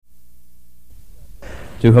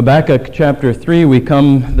To Habakkuk chapter 3 we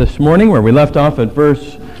come this morning, where we left off at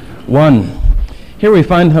verse 1. Here we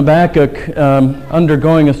find Habakkuk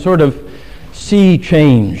undergoing a sort of sea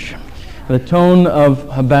change. The tone of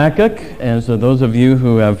Habakkuk, as those of you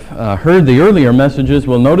who have heard the earlier messages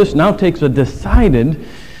will notice, now takes a decided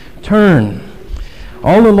turn.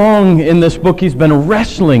 All along in this book he's been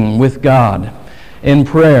wrestling with God in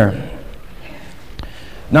prayer.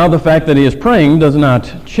 Now the fact that he is praying does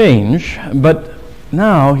not change, but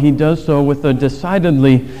now he does so with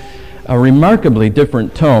a remarkably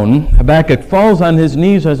different tone. Habakkuk falls on his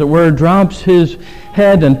knees, as it were, drops his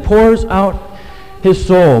head and pours out his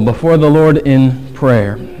soul before the Lord in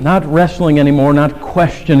prayer. Not wrestling anymore, not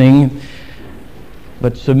questioning,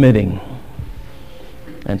 but submitting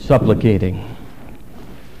and supplicating.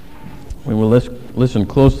 We will listen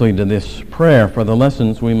closely to this prayer for the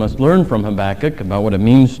lessons we must learn from Habakkuk about what it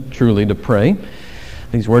means truly to pray.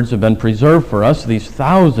 These words have been preserved for us these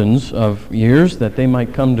thousands of years, that they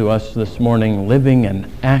might come to us this morning living and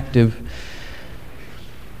active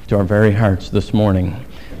to our very hearts this morning.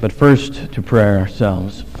 But first, to pray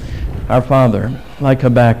ourselves. Our Father, like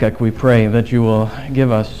Habakkuk, we pray that you will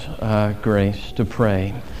give us grace to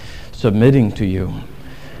pray, submitting to you,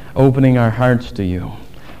 opening our hearts to you,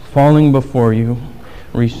 falling before you,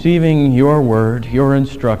 receiving your word, your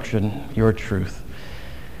instruction, your truth.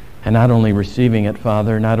 And not only receiving it,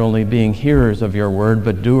 Father, not only being hearers of your word,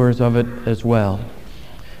 but doers of it as well.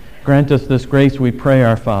 Grant us this grace, we pray,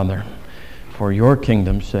 our Father, for your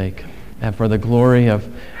kingdom's sake, and for the glory of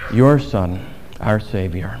your Son, our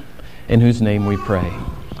Savior, in whose name we pray.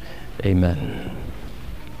 Amen.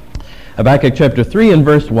 Habakkuk chapter 3 and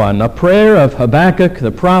verse 1, a prayer of Habakkuk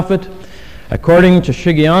the prophet, according to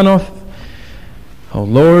Shigionoth. O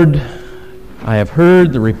Lord, I have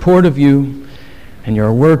heard the report of you, and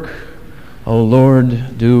your work, O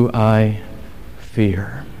Lord, do I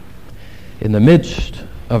fear. In the midst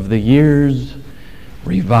of the years,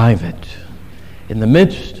 revive it. In the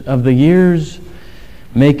midst of the years,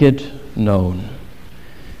 make it known.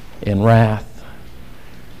 In wrath,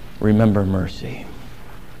 remember mercy.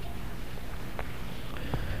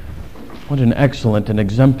 What an excellent and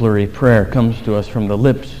exemplary prayer comes to us from the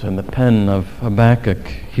lips and the pen of Habakkuk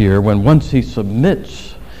here, when once he submits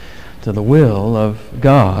to the will of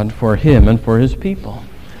God for him and for his people.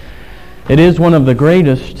 It is one of the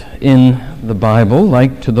greatest in the Bible,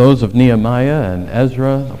 like to those of Nehemiah and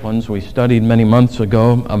Ezra, the ones we studied many months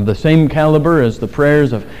ago, of the same caliber as the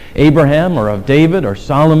prayers of Abraham or of David or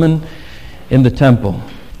Solomon in the temple.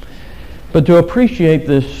 But to appreciate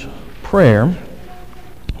this prayer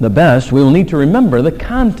the best, we will need to remember the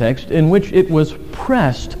context in which it was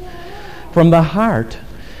pressed from the heart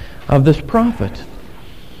of this prophet.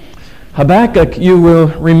 Habakkuk, you will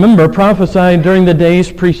remember, prophesied during the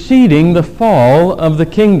days preceding the fall of the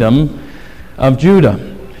kingdom of Judah.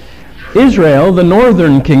 Israel, the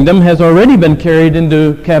northern kingdom, has already been carried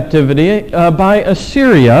into captivity by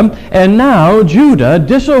Assyria, and now Judah,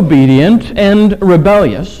 disobedient and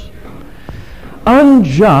rebellious,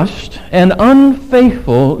 unjust and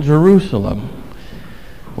unfaithful Jerusalem,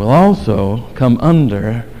 will also come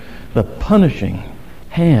under the punishing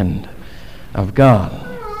hand of God.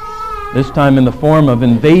 This time in the form of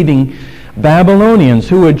invading Babylonians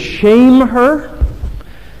who would shame her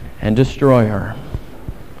and destroy her.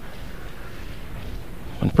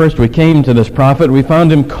 When first we came to this prophet, we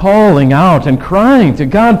found him calling out and crying to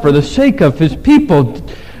God for the sake of his people.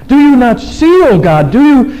 Do you not see, O God?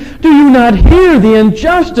 Do you not hear the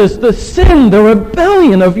injustice, the sin, the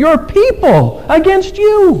rebellion of your people against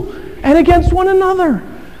you and against one another?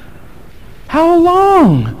 How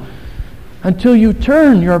long until you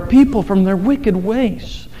turn your people from their wicked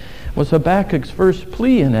ways? Was Habakkuk's first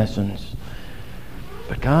plea, in essence.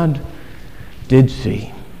 But God did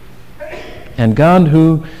see. And God,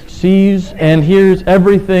 who sees and hears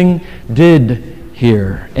everything, did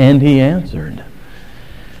hear, and he answered.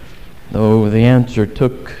 Though the answer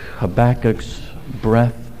took Habakkuk's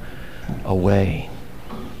breath away.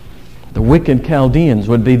 The wicked Chaldeans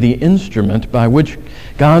would be the instrument by which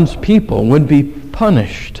God's people would be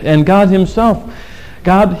punished. And God himself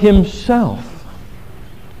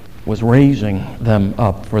was raising them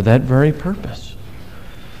up for that very purpose.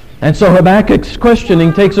 And so Habakkuk's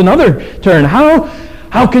questioning takes another turn.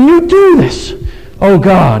 How can you do this, O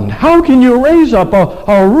God? How can you raise up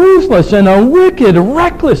a ruthless and a wicked,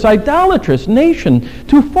 reckless, idolatrous nation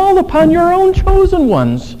to fall upon your own chosen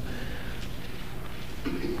ones?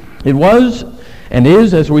 It was and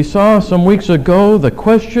is, as we saw some weeks ago, the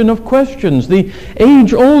question of questions, the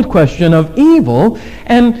age-old question of evil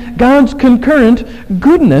and God's concurrent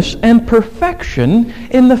goodness and perfection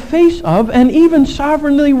in the face of and even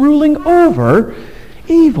sovereignly ruling over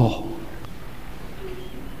evil.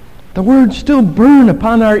 The words still burn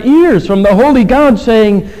upon our ears from the holy God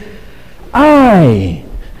saying, I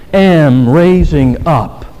am raising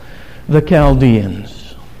up the Chaldeans.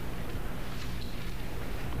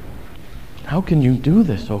 How can you do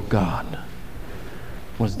this, O God?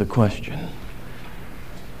 Was the question.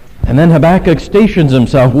 And then Habakkuk stations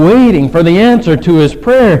himself, waiting for the answer to his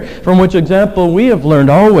prayer, from which example we have learned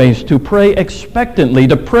always to pray expectantly,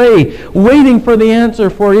 to pray waiting for the answer,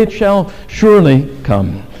 for it shall surely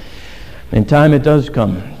come. In time it does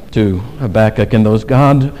come to Habakkuk, and those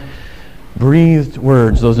God-breathed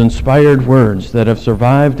words, those inspired words that have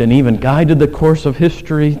survived and even guided the course of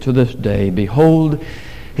history to this day. Behold,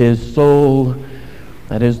 his soul,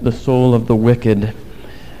 that is the soul of the wicked,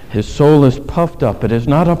 his soul is puffed up, it is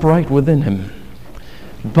not upright within him,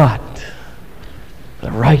 but the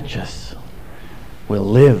righteous will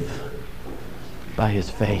live by his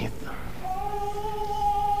faith.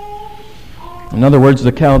 In other words,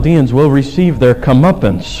 the Chaldeans will receive their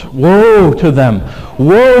comeuppance. Woe to them!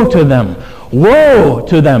 Woe to them! Woe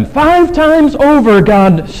to them! 5 times over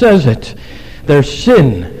God says it. Their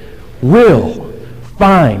sin will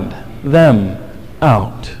find them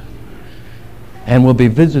out and will be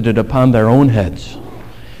visited upon their own heads.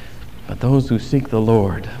 But those who seek the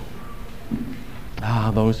Lord,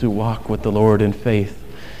 those who walk with the Lord in faith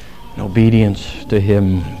and obedience to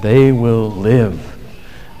Him, they will live.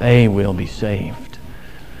 They will be saved.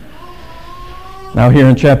 Now here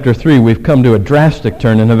in chapter 3, we've come to a drastic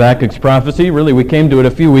turn in Habakkuk's prophecy. Really, we came to it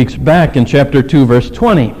a few weeks back in chapter 2, verse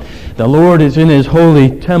 20. The Lord is in His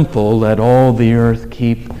holy temple. Let all the earth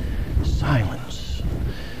keep silence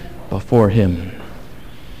before Him.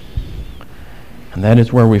 And that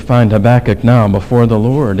is where we find Habakkuk now before the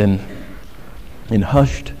Lord in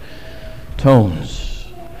hushed tones.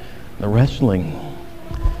 The wrestling,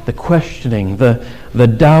 the questioning, the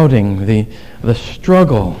doubting, the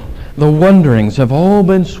struggle, the wonderings have all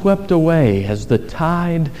been swept away as the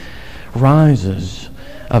tide rises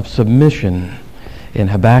of submission in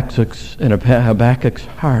Habakkuk's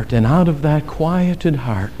heart. And out of that quieted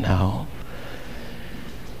heart now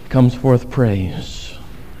comes forth praise,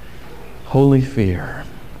 holy fear,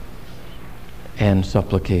 and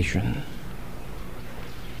supplication.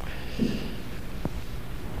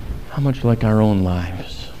 How much like our own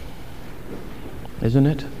lives, isn't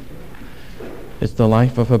it? It's the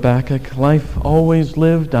life of Habakkuk. Life always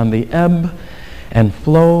lived on the ebb and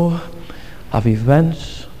flow of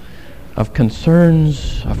events, of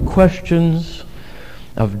concerns, of questions,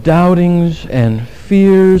 of doubtings and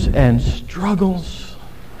fears and struggles.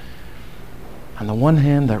 On the one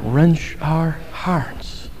hand, that wrench our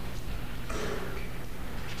hearts.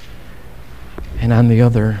 And on the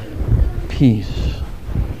other, peace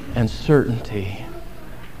and certainty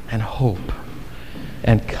and hope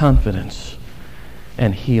and confidence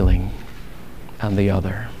and healing on the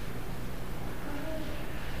other.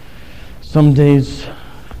 Some days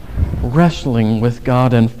wrestling with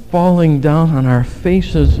God and falling down on our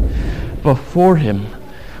faces before Him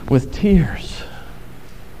with tears.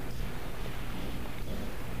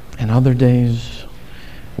 And other days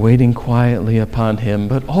waiting quietly upon Him,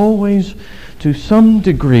 but always to some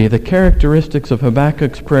degree the characteristics of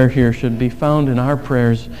Habakkuk's prayer here should be found in our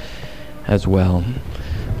prayers as well.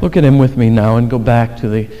 Look at him with me now and go back to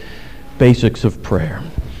the basics of prayer.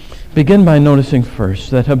 Begin by noticing first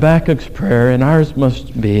that Habakkuk's prayer and ours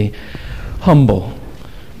must be humble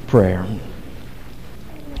prayer.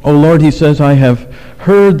 O Lord, he says, I have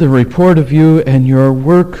heard the report of you, and your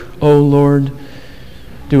work, O Lord,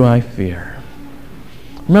 do I fear.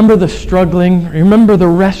 Remember the struggling, remember the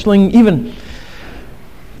wrestling, even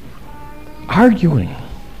arguing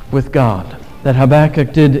with God that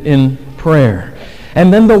Habakkuk did in prayer.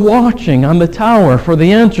 And then the watching on the tower for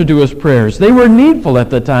the answer to his prayers. They were needful at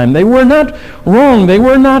the time. They were not wrong. They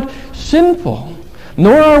were not sinful.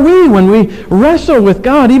 Nor are we when we wrestle with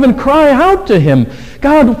God, even cry out to Him,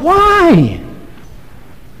 God, why?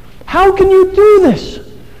 How can you do this?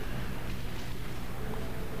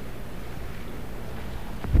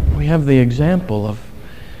 We have the example of,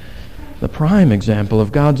 the prime example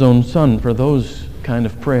of God's own Son for those kind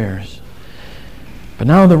of prayers. But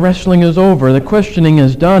now the wrestling is over, the questioning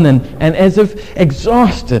is done, and as if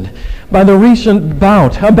exhausted by the recent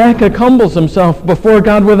bout, Habakkuk humbles himself before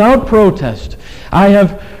God without protest. I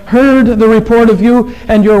have heard the report of you,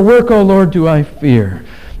 and your work, O Lord, do I fear.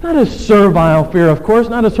 Not a servile fear, of course,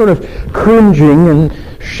 not a sort of cringing and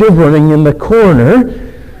shivering in the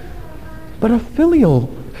corner, but a filial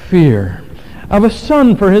fear of a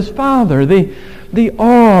son for his father, the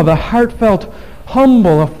awe, the heartfelt,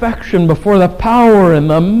 humble affection before the power and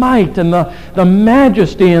the might and the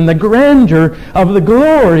majesty and the grandeur of the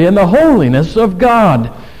glory and the holiness of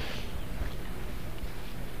God.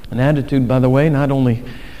 An attitude, by the way, not only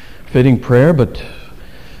fitting prayer, but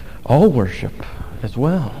all worship as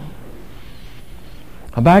well.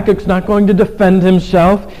 Habakkuk's not going to defend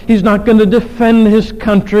himself. He's not going to defend his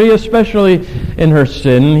country, especially in her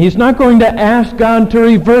sin. He's not going to ask God to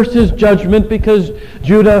reverse his judgment because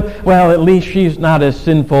Judah, well, at least she's not as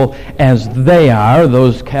sinful as they are,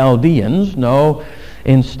 those Chaldeans. No,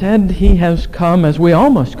 instead he has come, as we all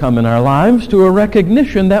must come in our lives, to a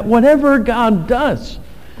recognition that whatever God does,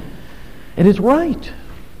 it is right.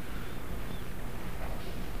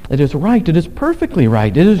 It is right. It is perfectly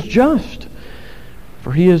right. It is just.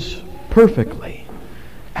 For he is perfectly,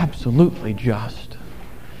 absolutely just.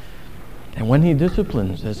 And when he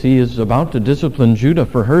disciplines, as he is about to discipline Judah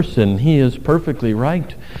for her sin, he is perfectly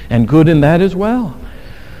right and good in that as well.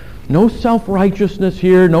 No self-righteousness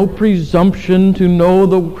here, no presumption to know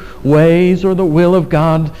the ways or the will of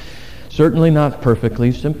God. Certainly not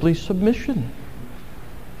perfectly, simply submission,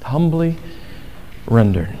 humbly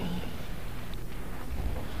rendered.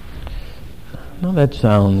 Now that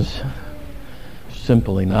sounds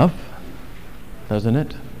simple enough, doesn't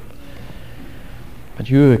it? But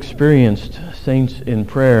you experienced saints in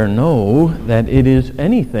prayer know that it is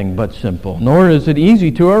anything but simple, nor is it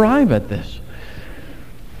easy to arrive at this.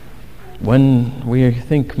 When we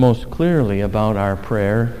think most clearly about our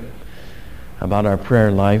prayer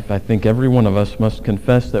life, I think every one of us must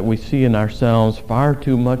confess that we see in ourselves far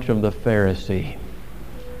too much of the Pharisee,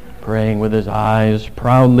 praying with his eyes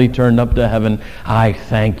proudly turned up to heaven. I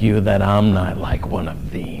thank you that I'm not like one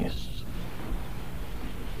of these.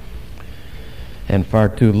 And far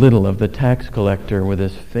too little of the tax collector with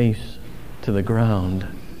his face to the ground,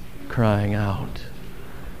 crying out,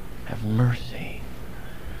 have mercy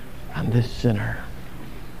on this sinner.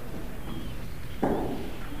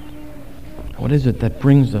 What is it that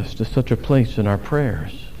brings us to such a place in our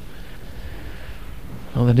prayers?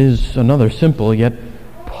 Well, it is another simple yet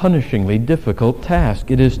punishingly difficult task.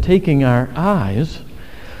 It is taking our eyes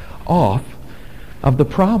off of the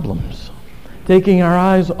problems, taking our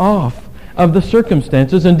eyes off of the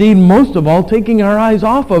circumstances, indeed, most of all, taking our eyes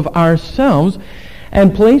off of ourselves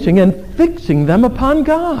and placing and fixing them upon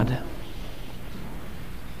God.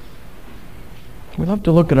 We love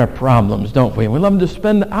to look at our problems, don't we? We love to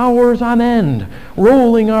spend hours on end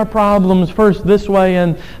rolling our problems first this way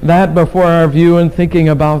and that before our view and thinking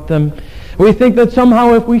about them. We think that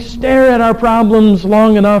somehow if we stare at our problems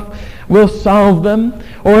long enough, we'll solve them.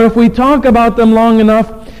 Or if we talk about them long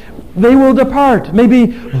enough, they will depart, maybe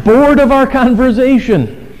bored of our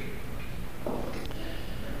conversation.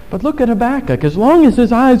 But look at Habakkuk. As long as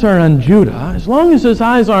his eyes are on Judah, as long as his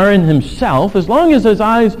eyes are in himself, as long as his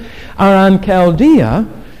eyes are on Chaldea,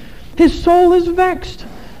 his soul is vexed.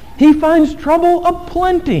 He finds trouble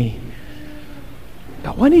aplenty.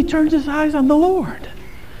 But when he turns his eyes on the Lord,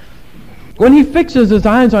 when he fixes his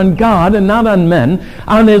eyes on God and not on men,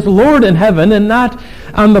 on his Lord in heaven and not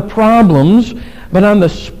on the problems, but on the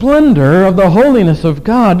splendor of the holiness of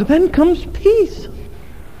God, then comes peace.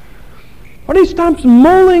 When he stops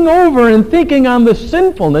mulling over and thinking on the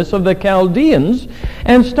sinfulness of the Chaldeans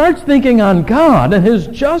and starts thinking on God and his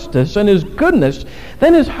justice and his goodness,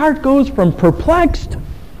 then his heart goes from perplexed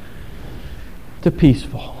to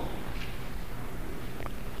peaceful.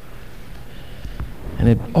 And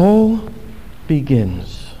it all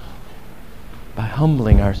begins by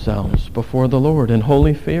humbling ourselves before the Lord in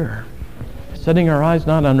holy fear, setting our eyes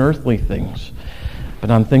not on earthly things, but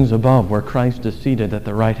on things above where Christ is seated at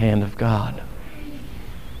the right hand of God.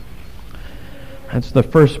 That's the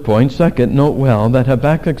first point. Second, note well that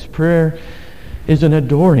Habakkuk's prayer is an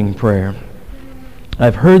adoring prayer.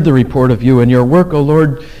 I've heard the report of you and your work, O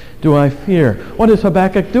Lord, do I fear. What is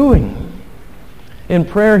Habakkuk doing? In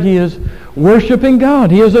prayer, he is worshiping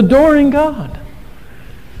God. He is adoring God.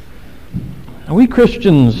 We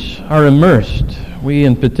Christians are immersed, we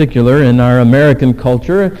in particular, in our American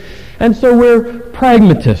culture, and so we're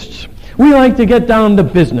pragmatists. We like to get down to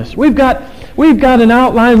business. We've got an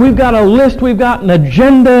outline, we've got a list, we've got an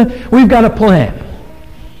agenda, we've got a plan.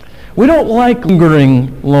 We don't like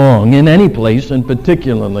lingering long in any place, and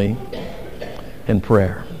particularly in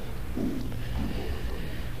prayer.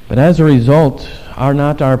 But as a result, are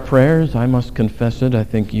not our prayers, I must confess it, I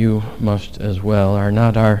think you must as well, are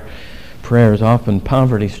not our prayers often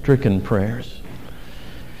poverty-stricken prayers?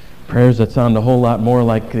 Prayers that sound a whole lot more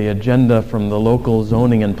like the agenda from the local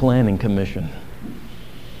zoning and planning commission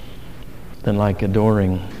than like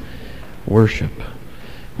adoring worship.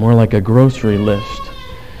 More like a grocery list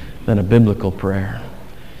than a biblical prayer.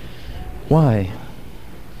 Why?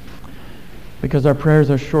 Because our prayers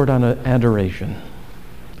are short on adoration,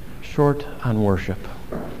 short on worship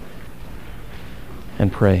and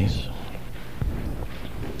praise.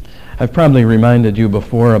 I've probably reminded you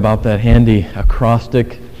before about that handy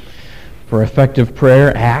acrostic for effective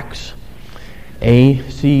prayer, ACTS,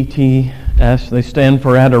 A-C-T-S. They stand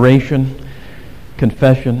for adoration,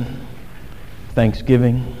 confession,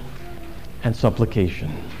 thanksgiving, and supplication.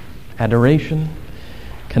 Adoration,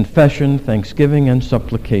 confession, thanksgiving, and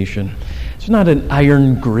supplication. It's not an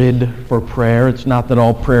iron grid for prayer. It's not that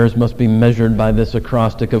all prayers must be measured by this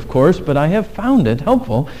acrostic, of course, but I have found it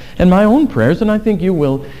helpful in my own prayers, and I think you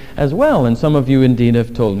will as well, and some of you indeed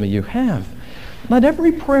have told me you have. Let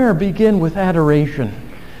every prayer begin with adoration,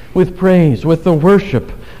 with praise, with the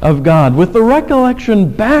worship of God, with the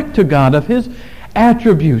recollection back to God of His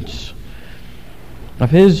attributes, of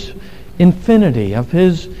His infinity, of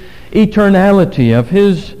His eternality, of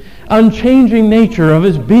His unchanging nature, of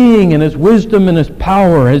His being and His wisdom and His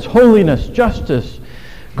power, His holiness, justice,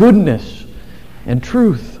 goodness, and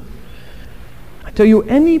truth. I tell you,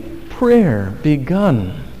 any prayer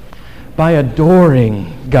begun by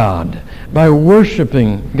adoring God, by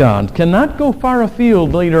worshiping God, cannot go far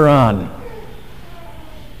afield later on.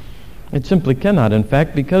 It simply cannot, in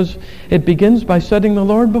fact, because it begins by setting the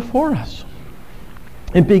Lord before us.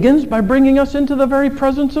 It begins by bringing us into the very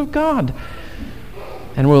presence of God,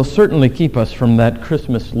 and will certainly keep us from that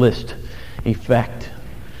Christmas list effect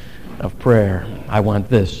of prayer. I want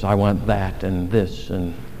this, I want that, and this,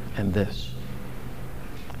 and this.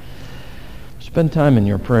 Spend time in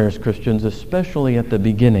your prayers, Christians, especially at the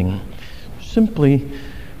beginning, simply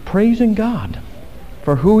praising God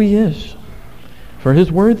for who He is, for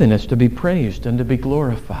His worthiness to be praised and to be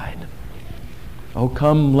glorified. Oh,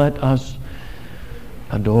 come, let us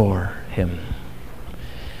adore Him.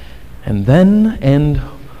 And then, and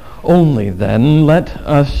only then, let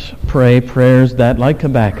us pray prayers that, like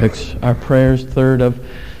Habakkuk's, are prayers, third, of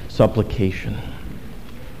supplication.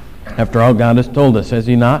 After all, God has told us, has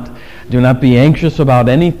He not? Do not be anxious about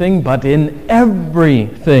anything, but in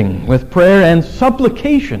everything, with prayer and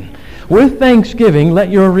supplication, with thanksgiving, let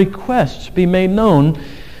your requests be made known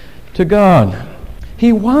to God.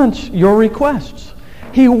 He wants your requests.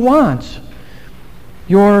 He wants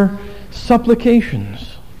your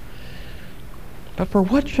supplications. But for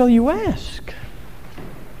what shall you ask?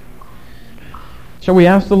 Shall we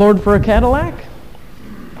ask the Lord for a Cadillac?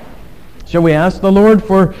 Shall we ask the Lord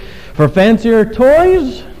for fancier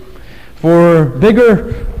toys? For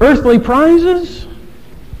bigger earthly prizes?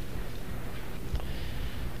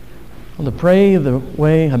 Well, to pray the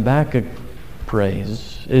way Habakkuk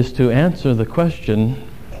prays is to answer the question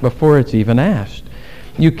before it's even asked.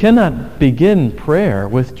 You cannot begin prayer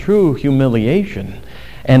with true humiliation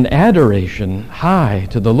and adoration high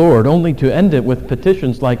to the Lord, only to end it with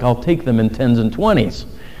petitions like, I'll take them in 10s and 20s.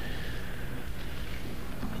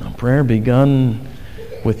 A prayer begun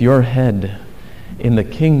with your head in the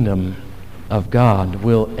kingdom of God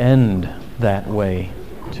will end that way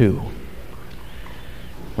too.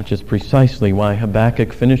 Which is precisely why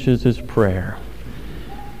Habakkuk finishes his prayer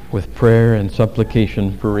with prayer and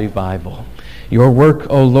supplication for revival. Your work,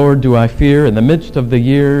 O Lord, do I fear. In the midst of the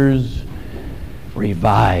years,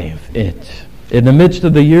 revive it. In the midst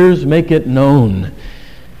of the years, make it known.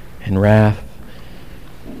 In wrath,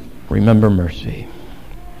 remember mercy.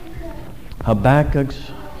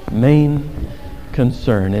 Habakkuk's main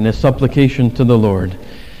concern in his supplication to the Lord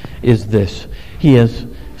is this. He has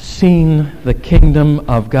seen the kingdom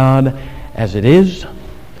of God as it is,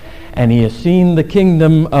 and he has seen the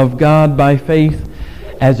kingdom of God by faith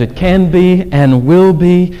as it can be and will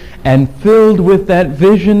be, and filled with that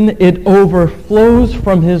vision, it overflows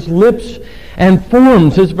from his lips and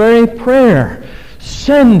forms his very prayer.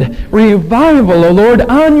 Send revival, O Lord,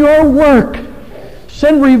 on your work.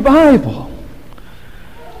 Send revival.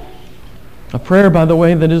 A prayer, by the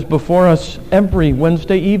way, that is before us every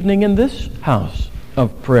Wednesday evening in this house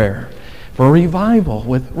of prayer for revival,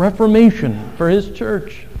 with reformation for His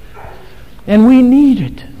church. And we need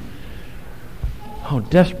it. Oh,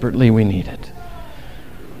 desperately we need it.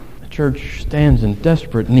 The church stands in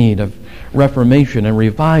desperate need of reformation and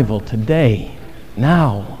revival today,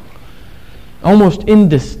 now. Almost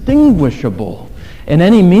indistinguishable in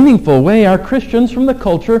any meaningful way are Christians from the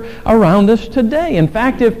culture around us today. In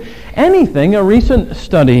fact, if anything, a recent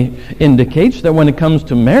study indicates that when it comes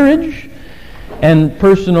to marriage, and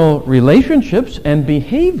personal relationships and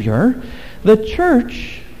behavior, the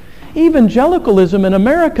church, evangelicalism in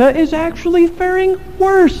America, is actually faring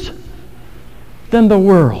worse than the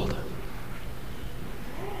world.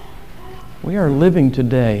 We are living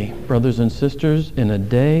today, brothers and sisters, in a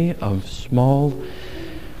day of small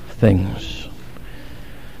things.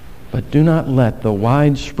 But do not let the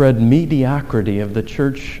widespread mediocrity of the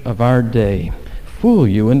church of our day fool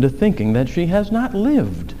you into thinking that she has not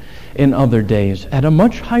lived in other days at a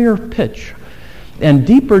much higher pitch and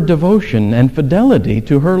deeper devotion and fidelity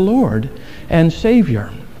to her Lord and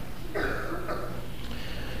Savior.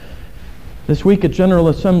 This week at General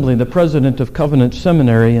Assembly, the president of Covenant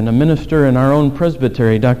Seminary and a minister in our own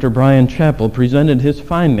presbytery, Dr. Brian Chappell, presented his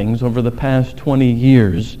findings over the past 20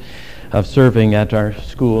 years of serving at our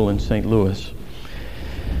school in St. Louis.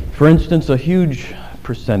 For instance, a huge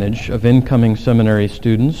percentage of incoming seminary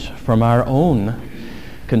students from our own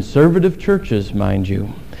conservative churches, mind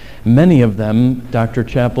you, many of them, Dr.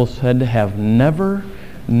 Chappell said, have never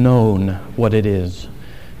known what it is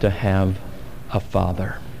to have a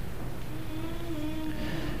father.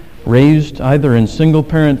 Raised either in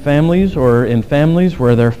single-parent families or in families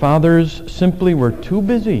where their fathers simply were too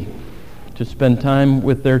busy to spend time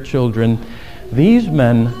with their children, these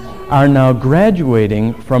men are now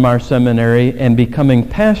graduating from our seminary and becoming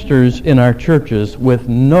pastors in our churches with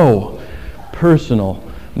no personal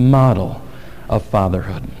model of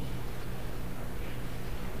fatherhood.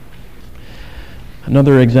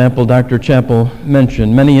 Another example Dr. Chappell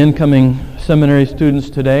mentioned, many incoming seminary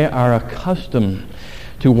students today are accustomed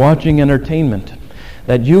to watching entertainment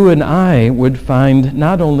that you and I would find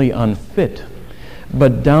not only unfit,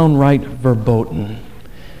 but downright verboten,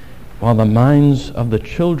 while the minds of the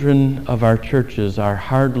children of our churches are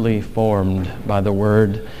hardly formed by the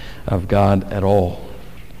Word of God at all.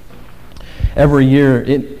 Every year,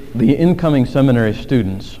 the incoming seminary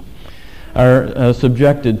students are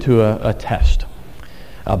subjected to a test,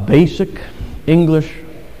 a basic English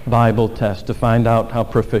Bible test to find out how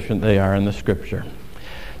proficient they are in the Scripture.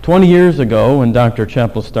 20 years ago, when Dr.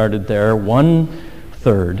 Chappell started there,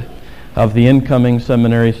 1/3 of the incoming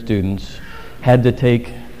seminary students had to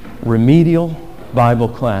take remedial Bible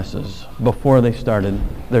classes before they started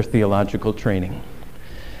their theological training.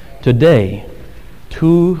 Today,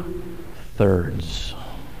 2/3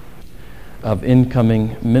 of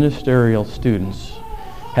incoming ministerial students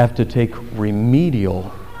have to take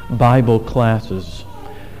remedial Bible classes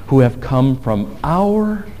who have come from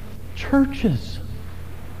our churches,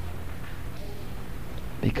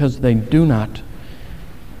 because they do not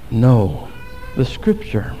know the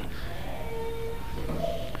Scripture.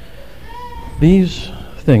 These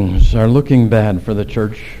things are looking bad for the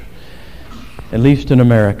church, at least in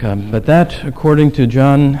America. But that, according to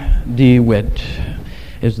John D. Witt,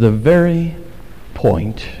 is the very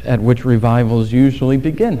point at which revivals usually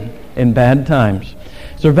begin, in bad times.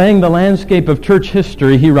 Surveying the landscape of church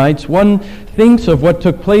history, he writes, one thinks of what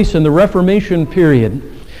took place in the Reformation period,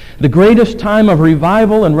 the greatest time of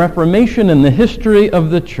revival and reformation in the history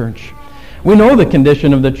of the church. We know the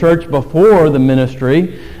condition of the church before the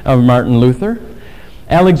ministry of Martin Luther.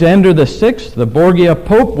 Alexander VI, the Borgia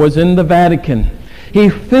Pope, was in the Vatican. He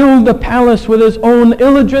filled the palace with his own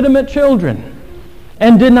illegitimate children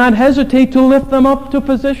and did not hesitate to lift them up to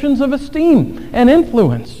positions of esteem and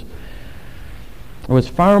influence. It was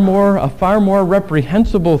a far more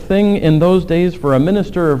reprehensible thing in those days for a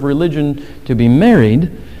minister of religion to be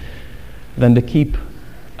married than to keep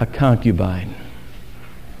a concubine.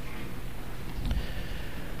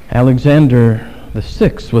 Alexander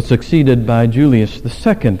VI was succeeded by Julius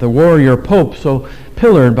II, the warrior pope, so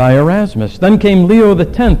pillared by Erasmus. Then came Leo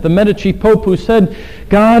X, the Medici pope, who said,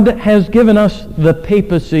 God has given us the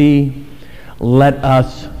papacy, let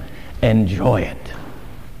us enjoy it.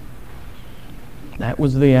 That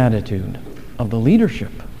was the attitude of the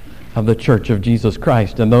leadership of the Church of Jesus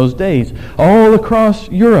Christ in those days. All across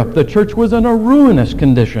Europe, the church was in a ruinous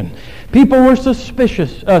condition. People were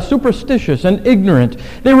superstitious and ignorant.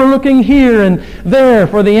 They were looking here and there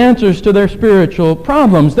for the answers to their spiritual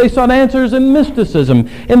problems. They sought answers in mysticism,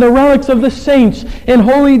 in the relics of the saints, in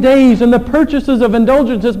holy days, in the purchases of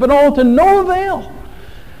indulgences, but all to no avail.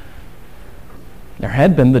 There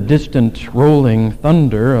had been the distant rolling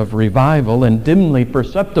thunder of revival and dimly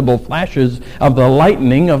perceptible flashes of the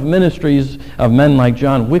lightning of ministries of men like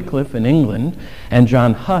John Wycliffe in England and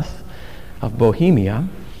John Huss of Bohemia.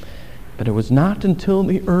 But it was not until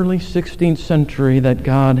the early 16th century that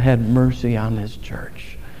God had mercy on his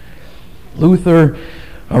church. Luther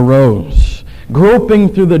arose, groping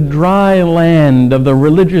through the dry land of the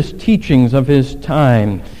religious teachings of his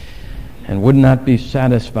time, and would not be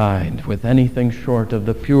satisfied with anything short of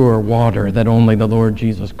the pure water that only the Lord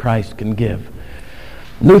Jesus Christ can give.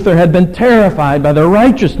 Luther had been terrified by the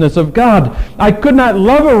righteousness of God. I could not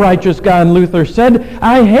love a righteous God, Luther said.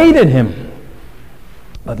 I hated him.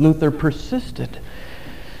 But Luther persisted.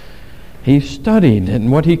 He studied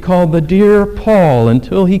in what he called the Dear Paul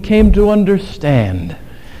until he came to understand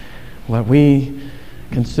what we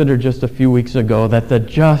considered just a few weeks ago, that the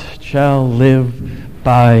just shall live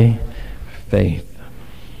by faith.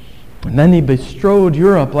 And then he bestrode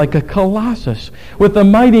Europe like a colossus. With the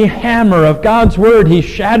mighty hammer of God's word, he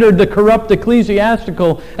shattered the corrupt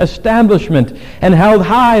ecclesiastical establishment and held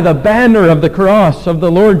high the banner of the cross of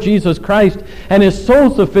the Lord Jesus Christ and his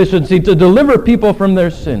sole sufficiency to deliver people from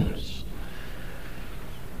their sins.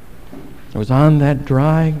 It was on that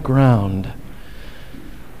dry ground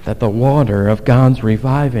that the water of God's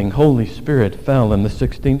reviving Holy Spirit fell in the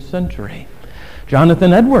 16th century.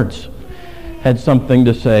 Jonathan Edwards had something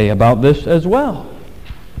to say about this as well.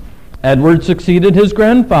 Edwards succeeded his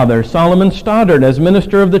grandfather, Solomon Stoddard, as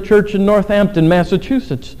minister of the church in Northampton,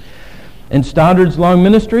 Massachusetts. In Stoddard's long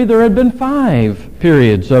ministry, there had been 5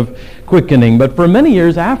 periods of quickening, but for many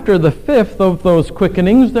years after the 5th of those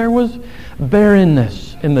quickenings, there was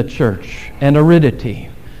barrenness in the church and aridity.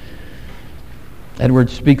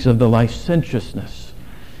 Edwards speaks of the licentiousness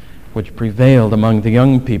which prevailed among the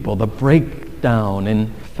young people, the breakdown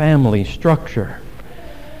in family structure,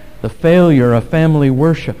 the failure of family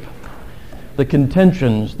worship, the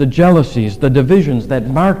contentions, the jealousies, the divisions that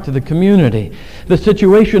marked the community. The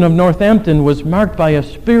situation of Northampton was marked by a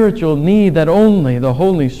spiritual need that only the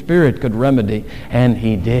Holy Spirit could remedy, and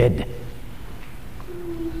he did.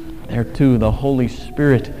 There too, the Holy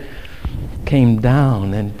Spirit came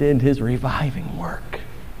down and did his reviving work.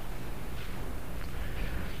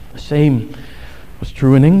 The same was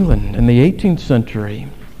true in England in the 18th century.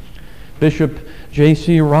 Bishop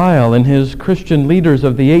J.C. Ryle, in his Christian Leaders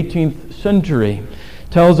of the 18th Century,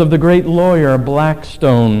 tells of the great lawyer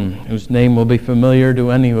Blackstone, whose name will be familiar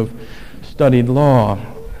to any who have studied law.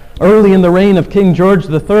 Early in the reign of King George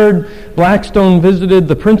III, Blackstone visited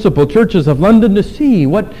the principal churches of London to see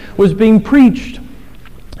what was being preached.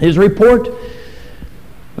 His report: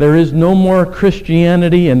 there is no more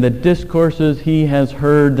Christianity in the discourses he has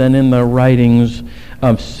heard than in the writings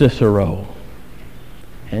of Cicero.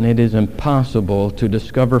 And it is impossible to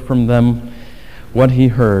discover from them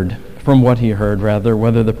whether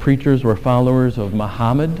the preachers were followers of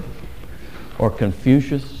Muhammad or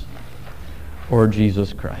Confucius or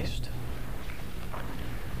Jesus Christ.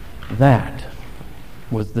 That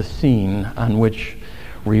was the scene on which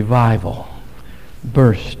revival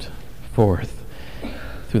burst forth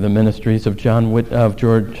through the ministries of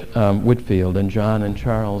George Whitefield and John and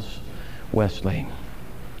Charles Wesley.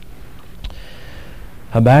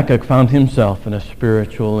 Habakkuk found himself in a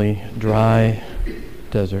spiritually dry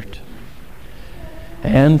desert.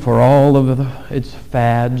 And for all of its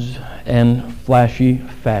fads and flashy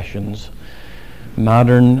fashions,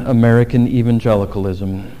 modern American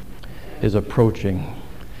evangelicalism is approaching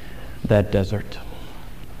that desert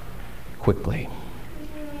quickly.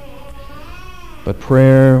 But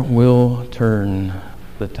prayer will turn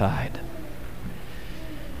the tide.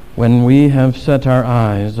 When we have set our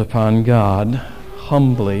eyes upon God,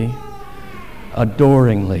 humbly,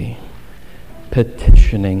 adoringly,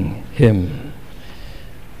 petitioning Him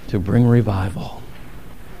to bring revival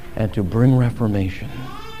and to bring reformation,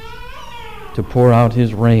 to pour out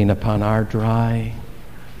His rain upon our dry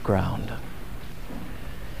ground.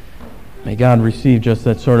 May God receive just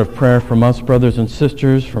that sort of prayer from us, brothers and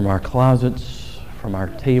sisters, from our closets, from our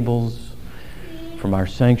tables, from our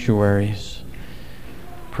sanctuaries.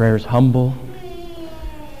 Prayers humble,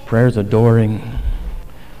 prayers adoring,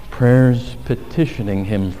 prayers petitioning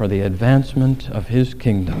Him for the advancement of His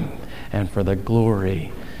kingdom and for the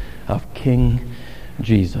glory of King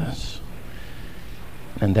Jesus.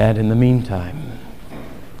 And that in the meantime,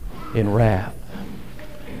 in wrath,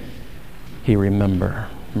 He remember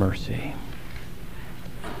mercy.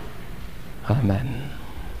 Amen.